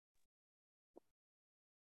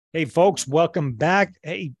Hey, folks, welcome back.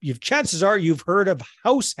 Hey, chances are you've heard of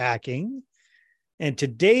house hacking. And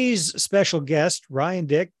today's special guest, Ryan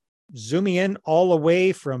Dyck, zooming in all the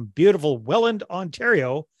way from beautiful Welland,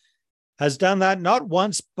 Ontario, has done that not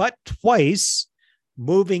once, but twice,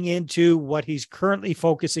 moving into what he's currently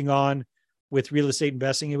focusing on with real estate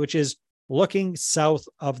investing, which is looking south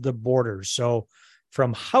of the border. So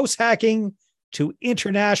from house hacking to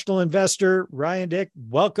international investor, Ryan Dyck,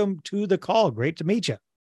 welcome to the call. Great to meet you.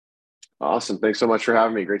 Awesome. Thanks so much for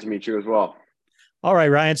having me. Great to meet you as well. All right,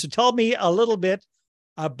 Ryan. So tell me a little bit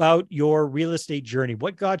about your real estate journey.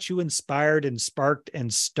 What got you inspired and sparked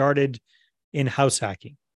and started in house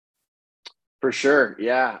hacking? For sure.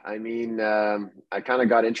 Yeah. I kind of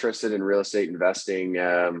got interested in real estate investing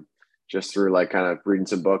just through like kind of reading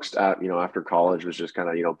some books, after college was just kind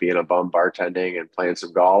of, being a bum bartending and playing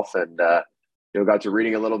some golf and, got to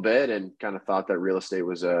reading a little bit and kind of thought that real estate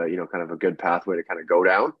was kind of a good pathway to kind of go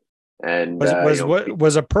down. And, What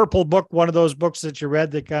was a purple book one of those books that you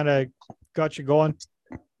read that kind of got you going?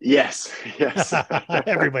 yes, yes.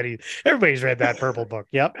 Everybody's read that purple book.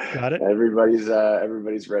 Yep, got it. Everybody's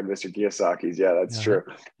read Mr. Kiyosaki's. Yeah, that's Uh-huh.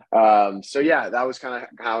 true. So yeah, that was kind of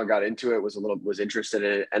how I got into it. Was interested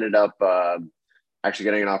in it. Ended up actually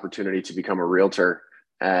getting an opportunity to become a realtor,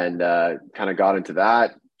 and kind of got into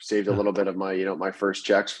that. Saved a little bit of my my first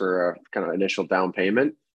checks for a kind of initial down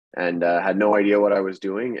payment, and had no idea what I was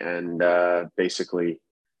doing, and basically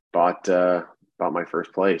bought bought my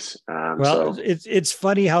first place. Well, it's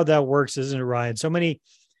funny how that works, isn't it, Ryan?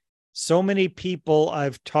 So many people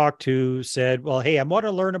I've talked to said, "Well, hey, I want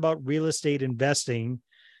to learn about real estate investing,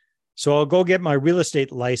 so I'll go get my real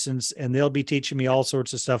estate license, and they'll be teaching me all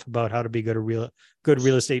sorts of stuff about how to be good real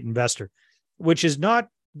estate investor," which is not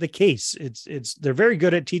the case. It's they're very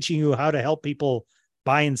good at teaching you how to help people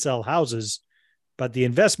buy and sell houses, but the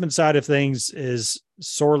investment side of things is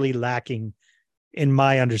sorely lacking, in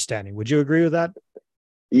my understanding. Would you agree with that?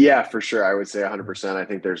 Yeah, for sure. I would say 100%. I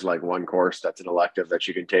think there's like one course that's an elective that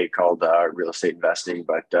you can take called real estate investing,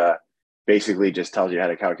 but basically just tells you how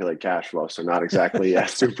to calculate cash flow. So not exactly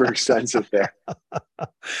super extensive there.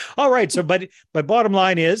 All right. So, but bottom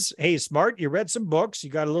line is, hey, smart. You read some books. You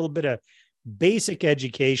got a little bit of basic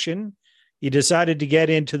education. You decided to get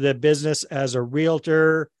into the business as a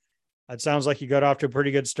realtor. It sounds like you got off to a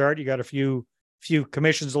pretty good start. You got a few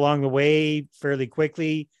commissions along the way fairly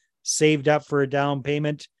quickly, saved up for a down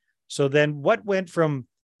payment. So then what went from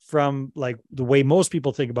like the way most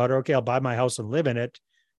people think about it, okay, I'll buy my house and live in it,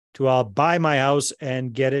 to I'll buy my house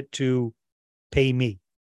and get it to pay me.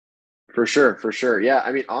 For sure, for sure. Yeah,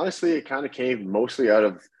 I mean, honestly, it kind of came mostly out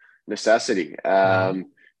of necessity. Uh-huh.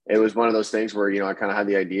 It was one of those things where I kind of had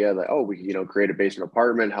the idea that we could create a basement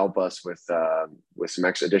apartment, help us with some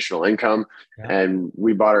extra additional income, Yeah. and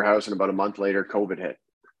we bought our house, and about a month later, COVID hit.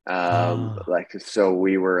 Like so,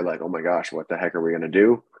 we were like, oh my gosh, what the heck are we gonna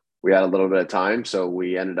do? We had a little bit of time, so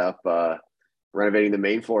we ended up renovating the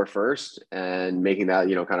main floor first and making that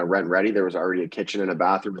kind of rent ready. There was already a kitchen and a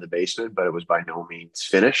bathroom in the basement, but it was by no means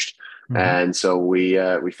finished. Mhm. And so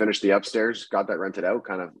we finished the upstairs, got that rented out,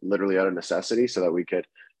 kind of literally out of necessity, so that we could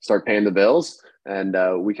start paying the bills. And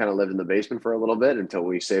we kind of lived in the basement for a little bit until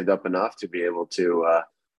we saved up enough to be able to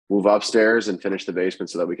move upstairs and finish the basement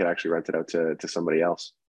so that we could actually rent it out to somebody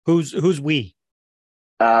else. Who's we?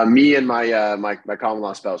 Me and my common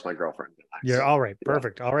law spouse, my girlfriend. You're So all right. yeah,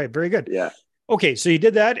 Perfect. All right. Very good. yeah. Okay. So you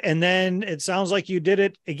did that. And then it sounds like you did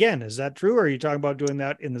it again. Is that true? Or are you talking about doing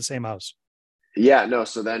that in the same house? Yeah, no.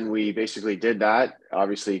 So then we basically did that.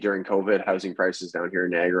 Obviously, during COVID, housing prices down here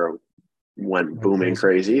in Niagara went Went booming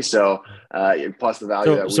crazy. crazy. So, plus the value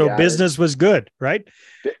So that we so added, business was good, right?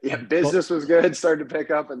 yeah, Well, business was good, started to pick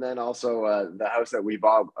up, and then also the house that we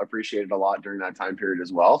bought appreciated a lot during that time period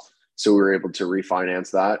as well. So we were able to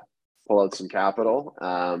refinance that, pull out some capital,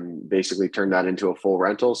 basically turn that into a full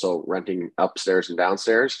rental. So renting upstairs and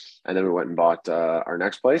downstairs, and then we went and bought our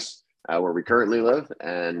next place where we currently live,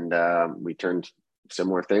 and we turned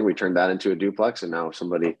similar thing. We turned that into a duplex, and now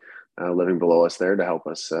somebody living below us there to help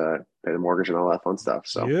us pay the mortgage and all that fun stuff.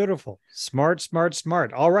 So. beautiful. Smart, smart,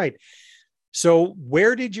 smart. All right. So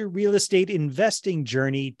where did your real estate investing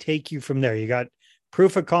journey take you from there? You got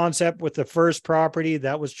proof of concept with the first property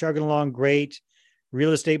that was chugging along great.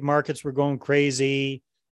 Real estate markets were going crazy.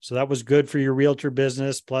 So that was good for your realtor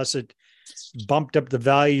business. Plus it bumped up the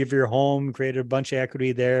value of your home, created a bunch of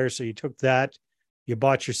equity there. So you took that, you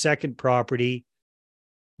bought your second property.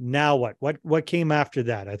 Now what? What came after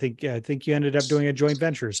that? I think you ended up doing a joint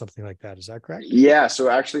venture or something like that. Is that correct? Yeah, so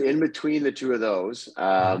actually, in between the two of those,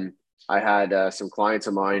 Uh-huh. I had some clients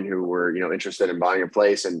of mine who were, interested in buying a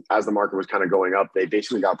place, and as the market was kind of going up, they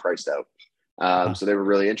basically got priced out. So they were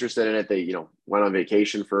really interested in it. They, went on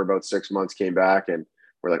vacation for about 6 months, came back, and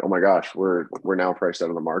we're like, oh my gosh, we're now priced out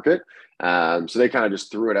of the market. So they kind of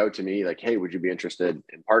just threw it out to me like, hey, would you be interested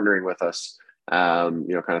in partnering with us?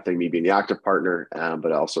 Kind of thing, me being the active partner,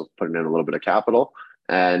 but also putting in a little bit of capital.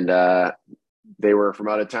 And they were from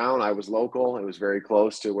out of town. I was local. It was very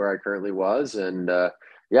close to where I currently was. And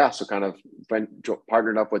so kind of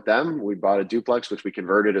partnered up with them. We bought a duplex, which we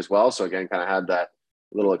converted as well. So again, kind of had that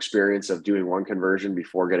little experience of doing one conversion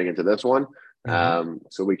before getting into this one.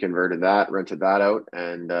 So we converted that, rented that out,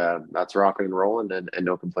 and that's rocking and rolling, and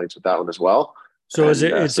no complaints with that one as well. So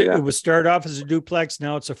it was started off as a duplex.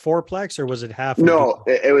 Now it's a fourplex, or was it half? No,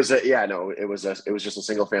 it was it was just a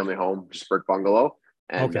single family home, just brick bungalow.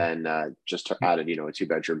 And then just added, a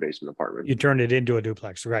 2-bedroom basement apartment. You turned it into a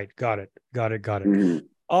duplex, right? Got it. Mm-hmm.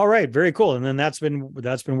 All right, very cool. And then that's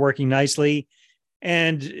been working nicely.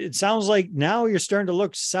 And it sounds like now you're starting to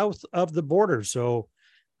look south of the border. So,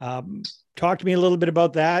 talk to me a little bit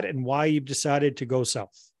about that and why you've decided to go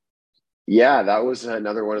south. Yeah, that was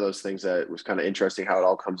another one of those things that was kind of interesting how it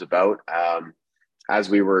all comes about. As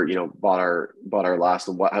we were, bought our last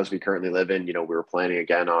house we currently live in, we were planning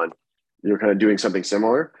again on kind of doing something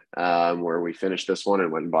similar, where we finished this one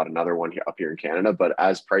and went and bought another one up here in Canada. But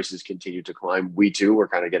as prices continued to climb, we too were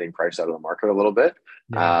kind of getting priced out of the market a little bit.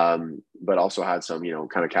 Yeah. But also had some,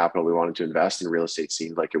 kind of capital we wanted to invest in. Real estate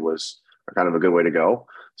seemed like it was kind of a good way to go.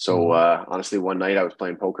 So honestly, one night I was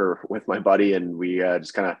playing poker with my buddy, and we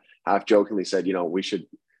just kind of half jokingly said,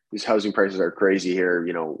 these housing prices are crazy here.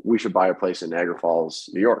 We should buy a place in Niagara Falls,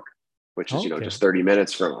 New York, which is, just 30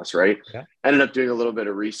 minutes from us, right? Yeah. Ended up doing a little bit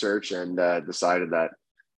of research and decided that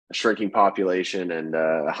a shrinking population and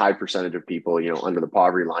a high percentage of people, under the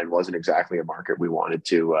poverty line wasn't exactly a market we wanted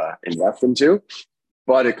to invest into.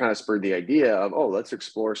 But it kind of spurred the idea of, let's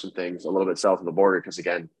explore some things a little bit south of the border. Because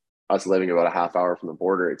again, us living about a half hour from the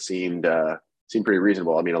border, it seemed pretty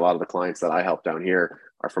reasonable. I mean, a lot of the clients that I help down here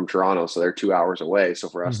are from Toronto, so they're 2 hours away. So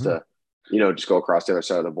for us to, just go across the other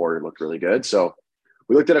side of the border looked really good. So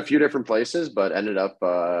we looked at a few different places, but ended up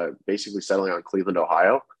basically settling on Cleveland,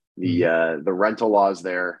 Ohio. The rental laws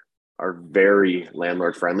there are very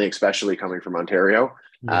landlord friendly, especially coming from Ontario.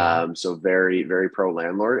 Yeah. So very, very pro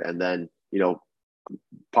landlord. And then,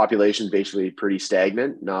 population basically pretty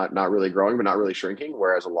stagnant, not really growing, but not really shrinking.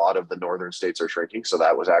 Whereas a lot of the northern states are shrinking. So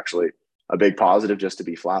that was actually a big positive just to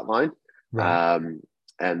be flatlined. Right.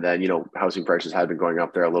 And then, housing prices had been going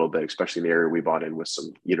up there a little bit, especially in the area we bought in with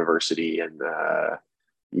some university and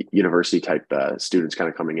university type students kind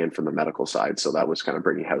of coming in from the medical side. So that was kind of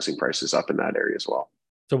bringing housing prices up in that area as well.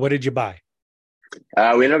 So what did you buy? We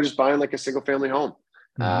ended up just buying like a single family home.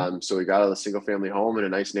 So we got a single family home in a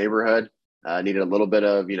nice neighborhood. Needed a little bit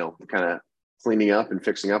of, kind of cleaning up and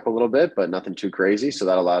fixing up a little bit, but nothing too crazy. So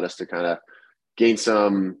that allowed us to kind of gain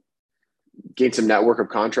some network of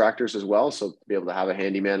contractors as well. So to be able to have a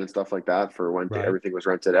handyman and stuff like that for when everything was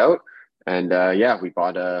rented out. And we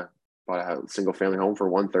bought a single family home for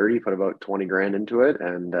 $130, put about 20 grand into it.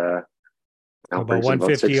 And about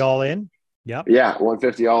 150 all in. Yep. Yeah.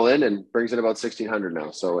 150 all in, and brings in about 1,600 now.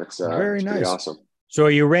 So it's very nice. Pretty awesome. So are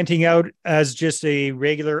you renting out as just a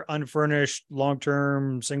regular unfurnished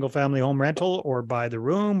long-term single family home rental, or by the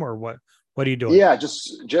room, or what are you doing? Yeah,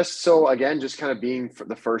 just so again, just kind of being for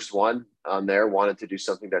the first one on there, wanted to do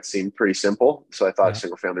something that seemed pretty simple. So I thought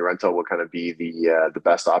single family rental would kind of be the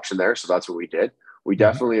best option there. So that's what we did. We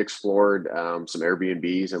definitely explored some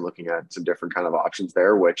Airbnbs and looking at some different kind of options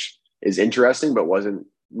there, which is interesting, but wasn't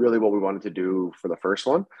really what we wanted to do for the first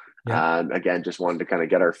one. Yeah. Again, just wanted to kind of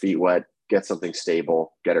get our feet wet, get something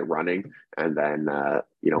stable, get it running. And then,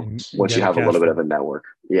 once you have a little bit of a network.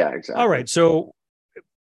 Yeah, exactly. All right. So a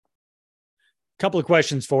couple of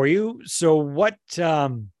questions for you. So what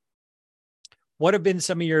have been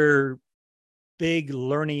some of your big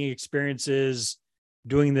learning experiences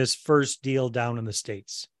doing this first deal down in the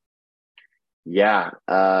States? Yeah.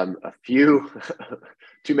 A few,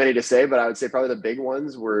 too many to say, but I would say probably the big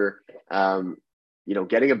ones were,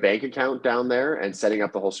 getting a bank account down there and setting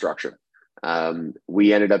up the whole structure.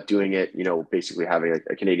 We ended up doing it, basically having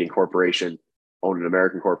a Canadian corporation own an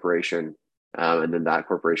American corporation, and then that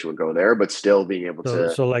corporation would go there, but still being able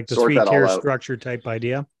to so like the 3-tier structure type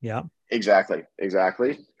idea. Yeah, exactly.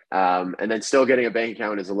 And then still getting a bank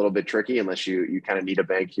account is a little bit tricky unless you kind of need a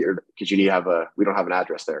bank here, because we don't have an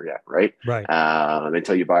address there yet, right? Right.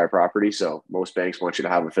 Until you buy a property. So most banks want you to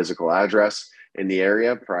have a physical address in the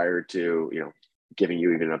area prior to, giving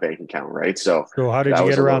you even a bank account, right? So how did you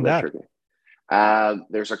get around that?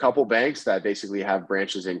 There's a couple banks that basically have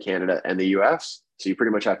branches in Canada and the US. So you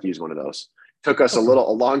pretty much have to use one of those. Took us Okay. a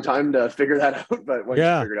long time to figure that out, but once you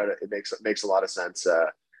Yeah. figure it out, it makes a lot of sense.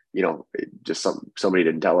 Somebody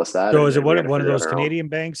didn't tell us that, So and is it then we had to one of figure it out those on our own. Canadian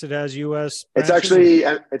banks that has U.S. It's branches?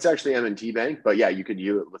 Or? actually M&T Bank, but yeah, you could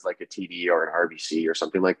use it with like a TD or an RBC or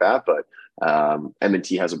something like that. But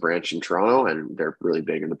M&T has a branch in Toronto, and they're really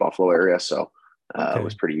big in the Buffalo area, so it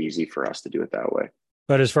was Okay. pretty easy for us to do it that way.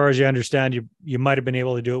 But as far as you understand, you might have been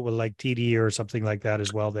able to do it with like TD or something like that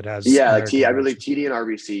as well that has Yeah, American I believe branches. TD and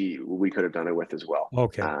RBC we could have done it with as well.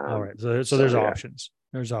 Okay. All right. So So there's yeah. options.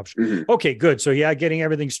 There's options. Mhm. Okay, good. So yeah, getting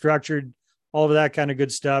everything structured, all of that kind of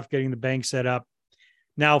good stuff, getting the bank set up.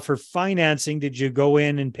 Now for financing, did you go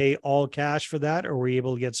in and pay all cash for that, or were you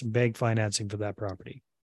able to get some bank financing for that property?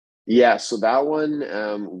 Yeah, so that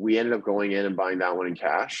one, we ended up going in and buying that one in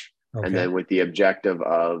cash. And Okay. then with the objective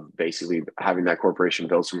of basically having that corporation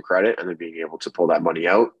build some credit and then being able to pull that money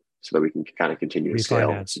out so that we can kind of continue to scale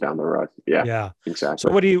Refinance. down the road. Yeah, Yeah. So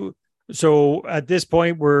exactly. what do you, so at this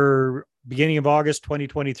point, we're beginning of August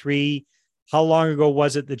 2023. How long ago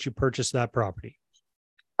was it that you purchased that property?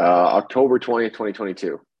 October 20th,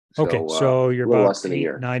 2022. Okay. So So you're a little about less than a eight,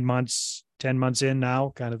 year. 9 months, 10 months in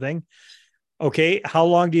now, kind of thing. Okay. How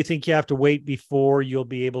long do you think you have to wait before you'll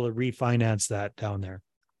be able to refinance that down there?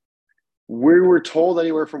 We were told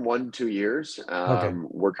anywhere from 1 to 2 years. Okay.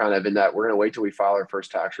 We're kind of in that. We're going to wait till we file our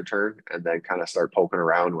first tax return and then kind of start poking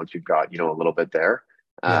around once we've got a little bit there,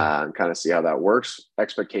 Yeah. and kind of see how that works.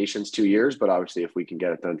 Expectations 2 years, but obviously if we can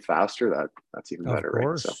get it done faster, that's even Of better,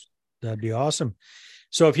 right? So course. That'd be awesome.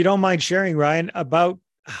 So if you don't mind sharing, Ryan, about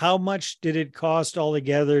how much did it cost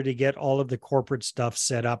altogether to get all of the corporate stuff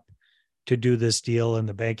set up to do this deal and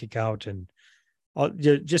the bank account and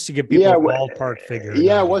just to give people yeah, a ballpark figure, an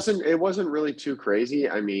yeah, idea. it wasn't really too crazy.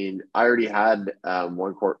 I mean, I already had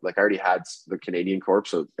one corp, like I already had the Canadian corp,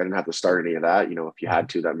 so I didn't have to start any of that. If you had Mhm.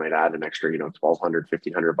 to, that might add an extra, 1,200,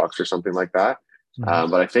 $1,500 or something like that.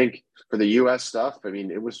 Mhm. But I think for the US stuff, I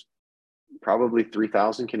mean, it was probably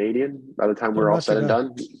 3,000 Canadian by the time we Oh, are all not too said and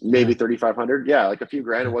bad. done. Maybe Yeah. 3,500. Yeah, like a few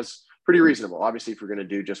grand. It Yeah. was pretty reasonable. Obviously, if we're going to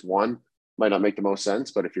do just one, might not make the most sense,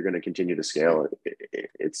 but if you're going to continue to scale,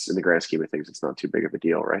 it's in the grand scheme of things, it's not too big of a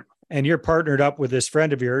deal, right? And you're partnered up with this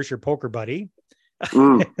friend of yours, your poker buddy.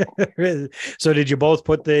 Mm. So did you both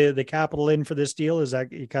put the capital in for this deal? Is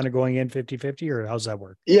that you kind of going in 50-50 or how's that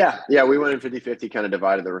work? Yeah, we went in 50-50, kind of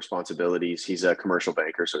divided the responsibilities. He's a commercial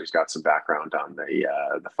banker, so he's got some background on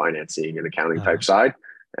the financing and accounting Uh-huh. type side,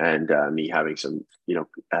 and me having some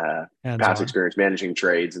Hands past on. experience managing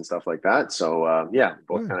trades and stuff like that. So yeah,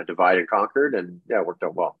 both Good. kind of divide and conquered, and yeah, it worked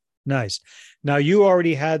out well. Nice. Now you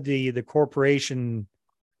already had the corporation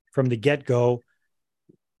from the get-go.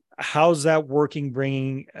 How's that working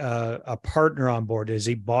bringing a partner on board? Is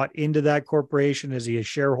he bought into that corporation? Is he a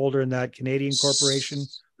shareholder in that Canadian corporation?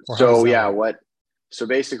 Or how does So that yeah, work? so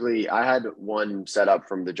basically, I had one set up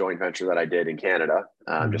from the joint venture that I did in Canada,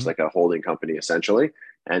 just Mhm. like a holding company essentially.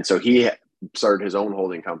 And so he started his own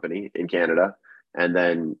holding company in Canada, and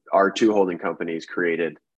then our two holding companies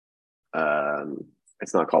created. Um,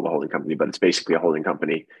 it's not called a holding company, but it's basically a holding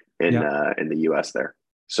company Yeah. in the U.S. there.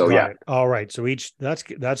 So Got yeah, it. All right. So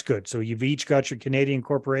that's good. So you've each got your Canadian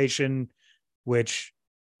corporation, which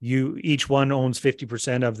you each one owns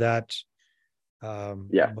 50% of that.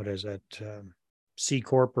 yeah, What is it? C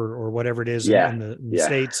Corp or whatever it is yeah, in the yeah.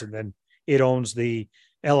 States. And then it owns the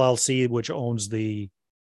LLC, which owns the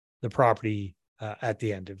property at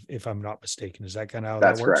the end, if I'm not mistaken. Is that kind of how that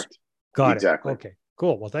That's works? correct. Got it. Exactly. Okay,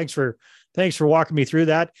 cool. Well, thanks for walking me through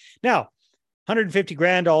that. Now, 150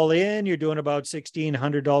 grand all in, you're doing about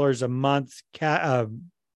 $1,600 a month,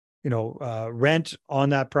 rent on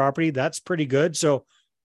that property. That's pretty good. So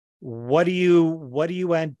what do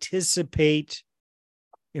you anticipate,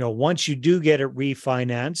 once you do get it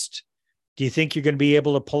refinanced, do you think you're going to be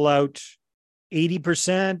able to pull out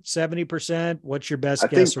 80%, 70%? What's your I best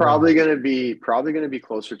think guess around that? probably gonna be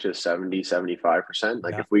closer to 70, 75%.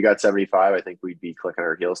 Like Yeah. if we got 75, I think we'd be clicking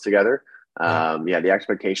our heels together. Yeah. Yeah, the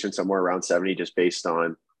expectation somewhere around 70, just based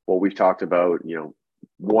on what we've talked about.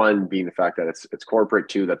 One being the fact that it's corporate,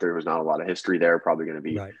 two that there was not a lot of history there. Probably going to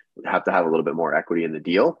be Right. have to have a little bit more equity in the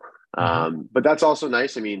deal. Mm-hmm. But that's also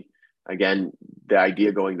nice. I mean, again, the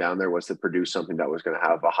idea going down there was to produce something that was going to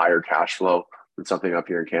have a higher cash flow than something up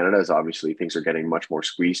here in Canada. As obviously things are getting much more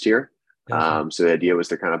squeezed here. Definitely. So the idea was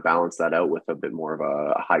to kind of balance that out with a bit more of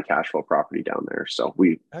a high cash flow property down there. So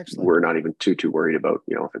Excellent. we're not even too worried about,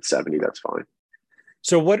 if it's 70, that's fine.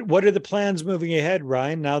 So what are the plans moving ahead,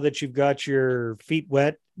 Ryan, now that you've got your feet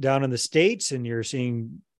wet down in the States and you're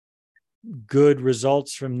seeing good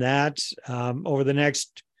results from that, over the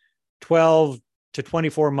next 12 to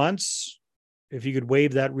 24 months? If you could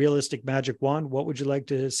wave that realistic magic wand, what would you like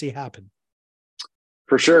to see happen?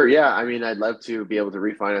 For sure. Yeah. I mean, I'd love to be able to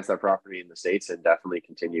refinance that property in the States and definitely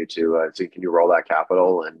continue to continue to roll that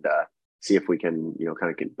capital and see if we can,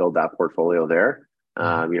 kind of build that portfolio there.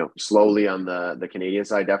 Mhm. Slowly on the Canadian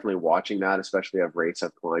side, definitely watching that, especially as rates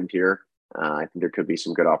have climbed here. I think there could be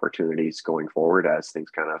some good opportunities going forward as things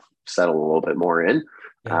kind of settle a little bit more in.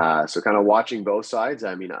 Yeah. So kind of watching both sides.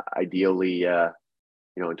 I mean, ideally, in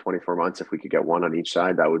 24 months, if we could get one on each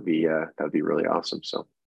side, that would be really awesome. So.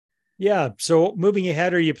 Yeah. So moving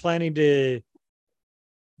ahead, are you planning to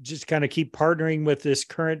just kind of keep partnering with this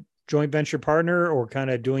current joint venture partner, or kind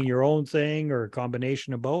of doing your own thing, or a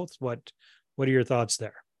combination of both? What are your thoughts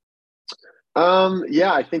there?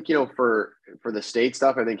 Yeah, I think, for the state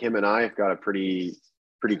stuff, I think him and I have got a pretty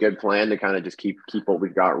good plan to kind of just keep what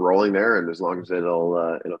we've got rolling there. And as long as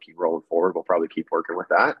it'll keep rolling forward, we'll probably keep working with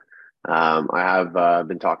that. I have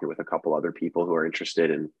been talking with a couple other people who are interested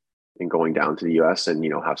in going down to the US and,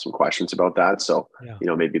 have some questions about that. So,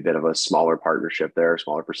 Yeah. maybe a bit of a smaller partnership there,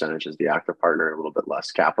 smaller percentage as the active partner, a little bit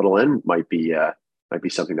less capital in might be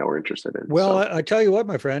something that we're interested in. Well, So, I tell you what,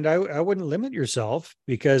 my friend, I wouldn't limit yourself,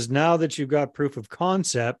 because now that you've got proof of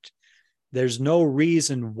concept, there's no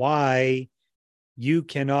reason why you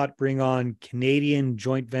cannot bring on Canadian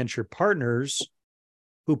joint venture partners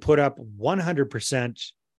who put up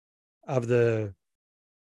 100% of the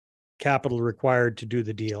capital required to do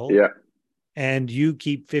the deal, yeah. and you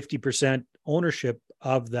keep 50% ownership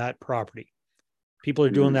of that property. People are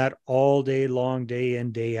doing Mhm. that all day long, day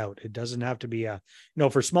in, day out. It doesn't have to be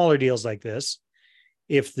for smaller deals like this,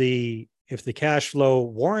 if the cash flow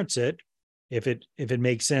warrants it, if it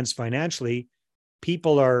makes sense financially,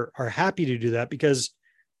 people are happy to do that, because,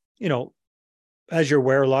 as you're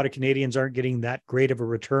aware, a lot of Canadians aren't getting that great of a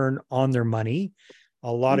return on their money.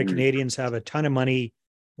 A lot of Mhm. Canadians have a ton of money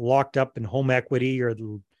locked up in home equity, or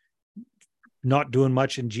not doing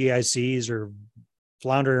much in GICs, or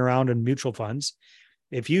floundering around in mutual funds.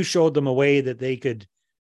 If you showed them a way that they could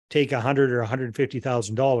take $100,000 or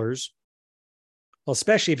 $150,000, well,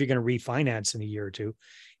 especially if you're going to refinance in a year or two,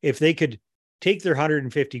 if they could take their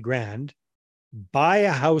 150 grand, buy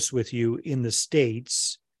a house with you in the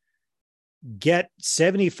States, get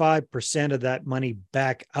 75% of that money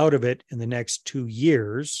back out of it in the next 2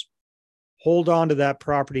 years, hold on to that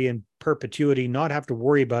property in perpetuity, not have to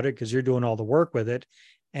worry about it because you're doing all the work with it,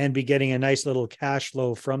 and be getting a nice little cash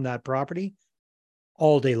flow from that property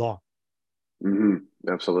all day long. Mhm.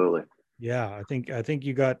 Absolutely. Yeah, I think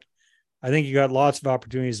you got lots of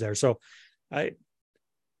opportunities there. So I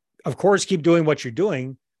of course keep doing what you're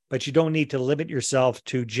doing, but you don't need to limit yourself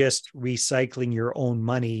to just recycling your own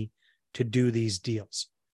money to do these deals,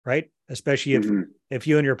 right? Especially Mhm. if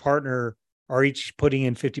you and your partner are each putting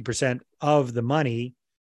in 50% of the money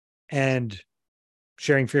and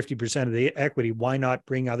sharing 50% of the equity, why not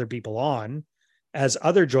bring other people on as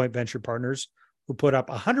other joint venture partners who put up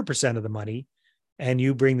 100% of the money, and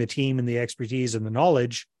you bring the team and the expertise and the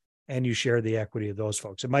knowledge, and you share the equity of those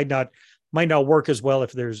folks? It might not work as well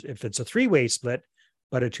if it's a three-way split,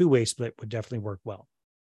 but a two-way split would definitely work well.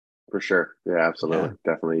 For sure. Yeah, Yeah. absolutely.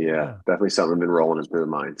 Definitely. Yeah, Yeah. definitely something been rolling through the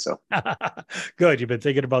mind. So Good. You've been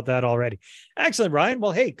thinking about that already. Excellent, Ryan.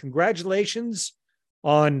 Well, hey, congratulations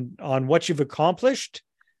on what you've accomplished.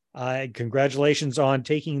 Congratulations on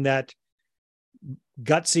taking that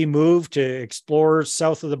gutsy move to explore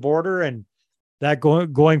south of the border, and that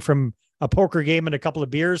going from a poker game and a couple of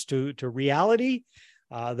beers to reality.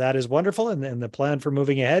 That is wonderful, and the plan for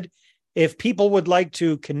moving ahead. If people would like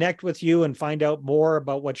to connect with you and find out more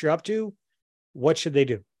about what you're up to, what should they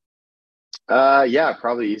do? yeah,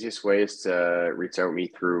 probably the easiest way is to reach out to me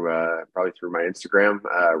through probably through my Instagram,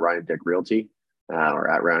 Ryan Dyck Realty, or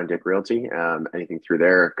at Ryan Dyck Realty. Anything through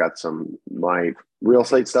there. I've got some my real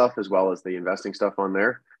estate stuff as well as the investing stuff on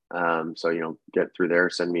there. So get through there,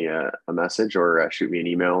 send me a message, or shoot me an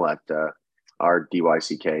email at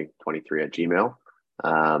rdyck23@gmail.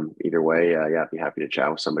 Either way, yeah, I'd be happy to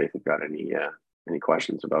chat with somebody if you've got any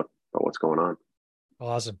questions about what's going on.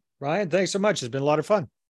 Awesome. Ryan, thanks so much. It's been a lot of fun.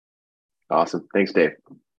 Awesome. Thanks, Dave.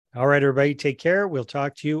 All right, everybody, take care. We'll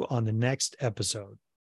talk to you on the next episode.